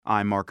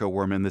I'm Marco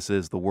Werman. This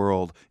is The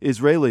World.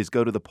 Israelis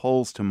go to the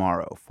polls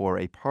tomorrow for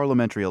a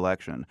parliamentary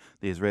election.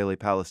 The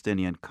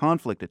Israeli-Palestinian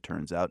conflict, it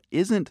turns out,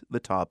 isn't the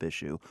top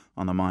issue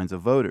on the minds of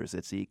voters.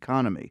 It's the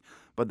economy.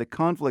 But the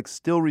conflict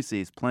still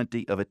receives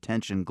plenty of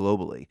attention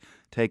globally.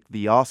 Take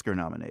the Oscar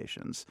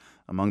nominations.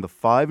 Among the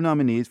 5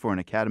 nominees for an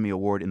Academy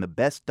Award in the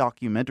Best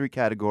Documentary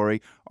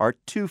category are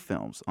 2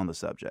 films on the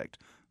subject.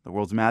 The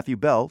World's Matthew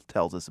Bell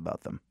tells us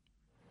about them.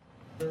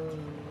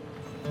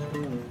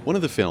 One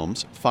of the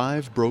films,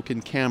 5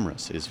 Broken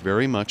Cameras, is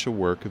very much a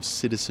work of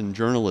citizen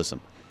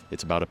journalism.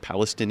 It's about a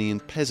Palestinian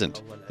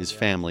peasant, his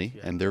family,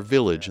 and their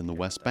village in the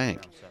West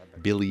Bank.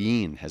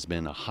 Bil'in has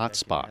been a hot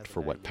spot for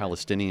what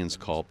Palestinians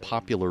call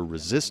popular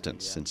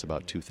resistance since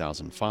about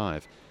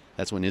 2005.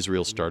 That's when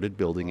Israel started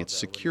building its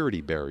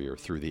security barrier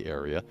through the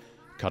area,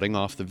 cutting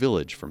off the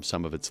village from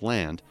some of its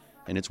land,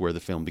 and it's where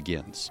the film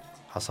begins.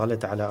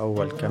 حصلت على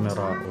أول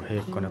كاميرا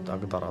وهيك كنت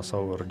أقدر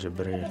أصور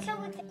جبريل.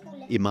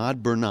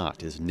 Imad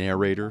Bernat is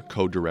narrator,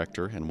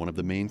 co-director, and one of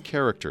the main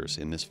characters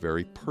in this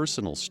very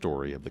personal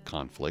story of the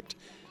conflict.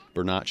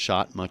 Bernat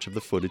shot much of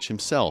the footage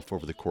himself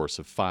over the course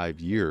of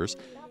 5 years,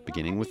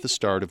 beginning with the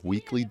start of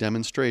weekly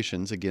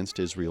demonstrations against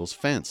Israel's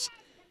fence.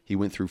 He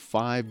went through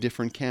 5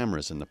 different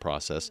cameras in the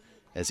process,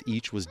 as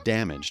each was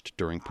damaged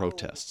during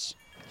protests.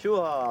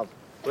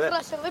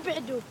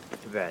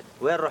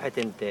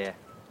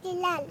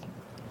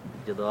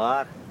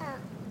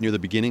 Near the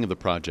beginning of the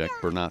project,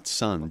 Bernat's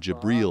son,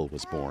 Jibril,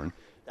 was born.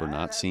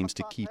 Bernat seems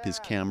to keep his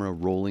camera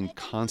rolling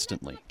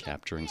constantly,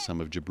 capturing some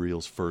of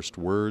Jibril's first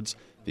words,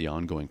 the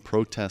ongoing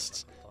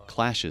protests,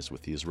 clashes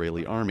with the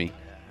Israeli army,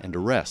 and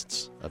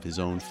arrests of his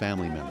own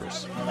family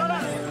members.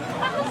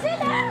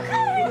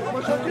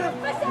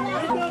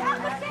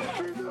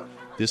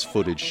 This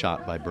footage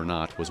shot by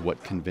Bernat was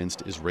what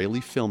convinced Israeli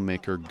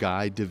filmmaker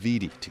Guy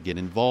Davidi to get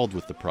involved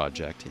with the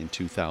project in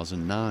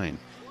 2009.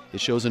 It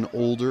shows an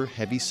older,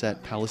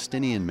 heavy-set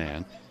Palestinian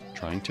man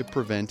trying to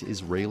prevent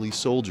Israeli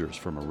soldiers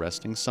from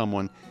arresting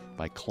someone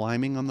by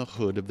climbing on the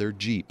hood of their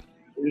Jeep.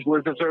 It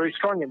was a very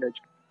strong image.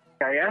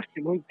 I asked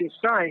him, who's this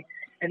guy?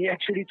 And he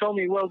actually told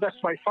me, well, that's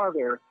my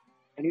father.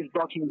 And he's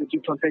blocking the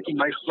Jeep from taking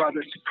my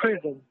brother to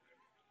prison.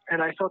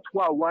 And I thought,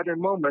 wow, what a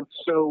moment.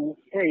 So,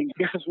 hey,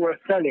 this is worth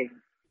telling.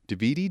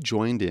 Davidi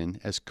joined in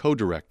as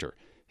co-director.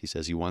 He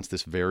says he wants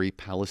this very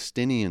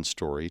Palestinian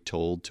story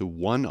told to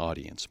one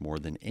audience more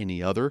than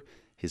any other,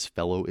 his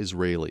fellow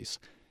Israelis.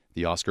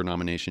 The Oscar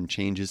nomination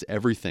changes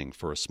everything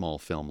for a small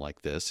film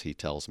like this, he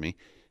tells me.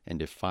 And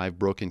if 5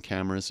 Broken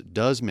Cameras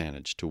does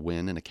manage to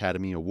win an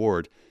Academy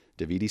Award,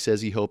 Davidi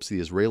says he hopes the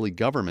Israeli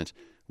government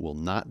will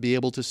not be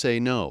able to say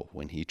no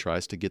when he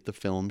tries to get the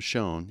film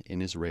shown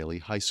in Israeli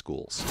high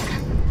schools.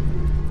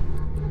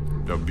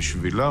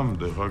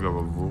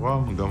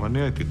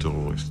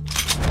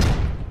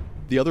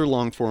 The other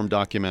long-form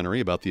documentary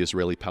about the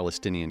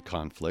Israeli-Palestinian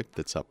conflict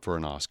that's up for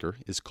an Oscar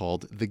is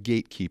called The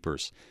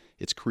Gatekeepers.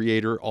 Its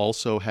creator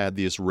also had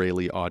the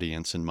Israeli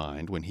audience in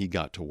mind when he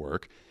got to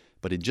work,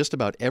 but in just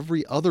about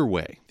every other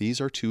way, these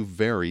are 2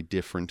 very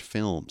different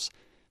films.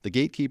 The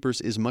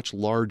Gatekeepers is much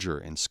larger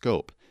in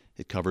scope.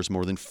 It covers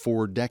more than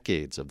 4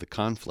 decades of the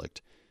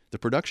conflict. The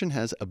production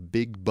has a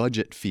big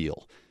budget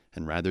feel,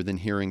 and rather than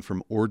hearing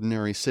from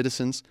ordinary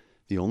citizens,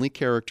 the only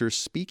characters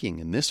speaking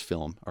in this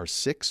film are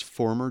 6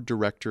 former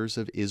directors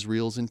of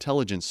Israel's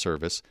intelligence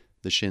service,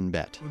 the Shin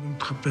Bet.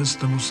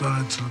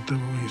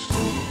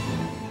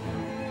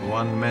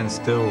 One man's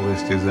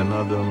terrorist is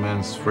another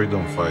man's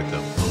freedom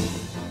fighter.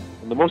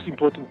 And the most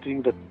important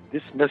thing that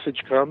this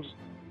message comes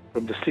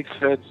from the 6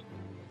 heads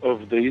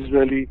of the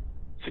Israeli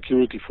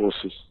security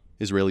forces.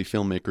 Israeli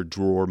filmmaker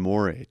Dror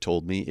Morey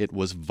told me it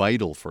was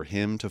vital for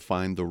him to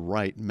find the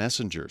right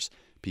messengers,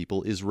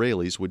 people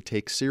Israelis would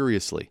take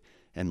seriously,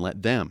 and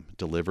let them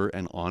deliver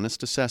an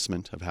honest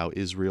assessment of how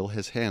Israel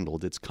has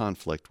handled its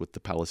conflict with the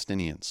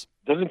Palestinians.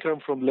 It doesn't come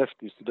from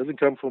leftists. It doesn't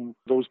come from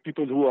those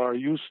people who are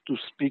used to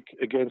speak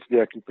against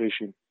the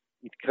occupation.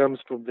 It comes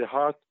from the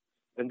heart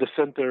and the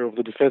center of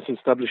the defense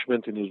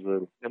establishment in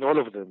Israel, and all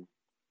of them.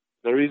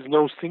 There is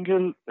no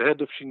single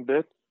head of Shin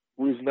Bet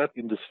who is not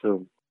in this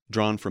film.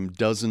 Drawn from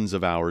dozens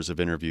of hours of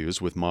interviews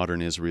with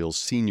modern Israel's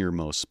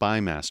senior-most spy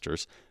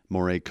masters,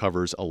 Morey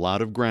covers a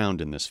lot of ground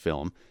in this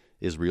film.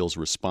 Israel's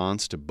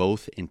response to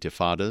both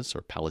intifadas,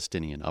 or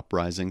Palestinian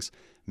uprisings,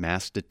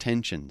 mass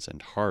detentions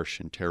and harsh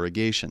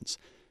interrogations,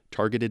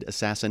 targeted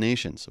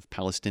assassinations of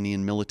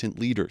Palestinian militant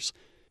leaders,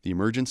 the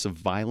emergence of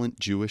violent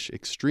Jewish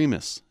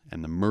extremists,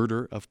 and the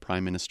murder of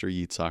Prime Minister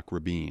Yitzhak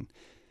Rabin.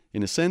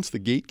 In a sense, The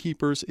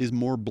Gatekeepers is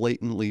more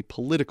blatantly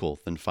political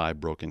than 5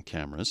 Broken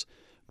Cameras.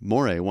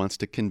 Morey wants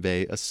to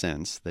convey a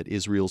sense that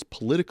Israel's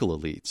political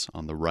elites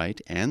on the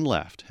right and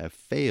left have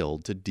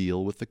failed to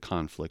deal with the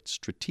conflict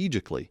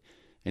strategically,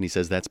 and he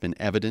says that's been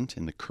evident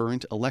in the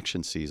current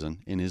election season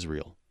in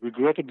Israel.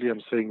 Regrettably,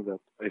 I'm saying that.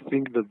 I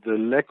think that the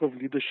lack of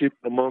leadership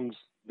amongst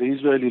the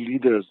Israeli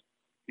leaders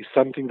is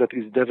something that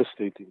is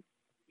devastating.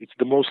 It's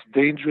the most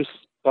dangerous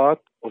part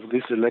of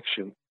this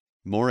election.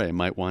 Morey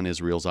might want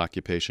Israel's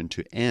occupation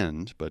to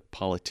end, but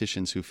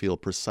politicians who feel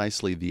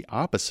precisely the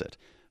opposite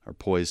are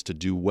poised to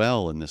do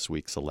well in this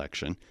week's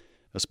election.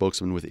 A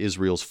spokesman with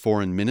Israel's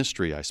foreign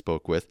ministry I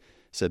spoke with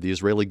said the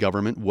Israeli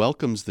government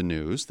welcomes the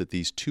news that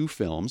these two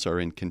films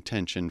are in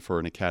contention for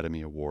an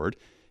Academy Award,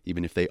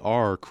 even if they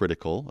are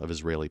critical of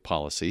Israeli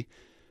policy.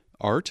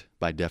 Art,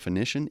 by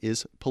definition,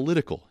 is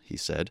political, he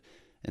said,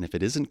 and if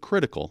it isn't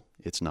critical,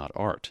 it's not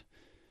art.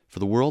 For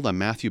The World, I'm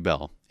Matthew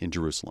Bell in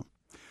Jerusalem.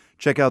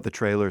 Check out the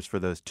trailers for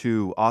those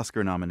two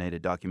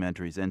Oscar-nominated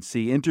documentaries and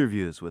see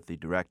interviews with the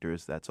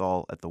directors. That's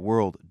all at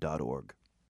theworld.org.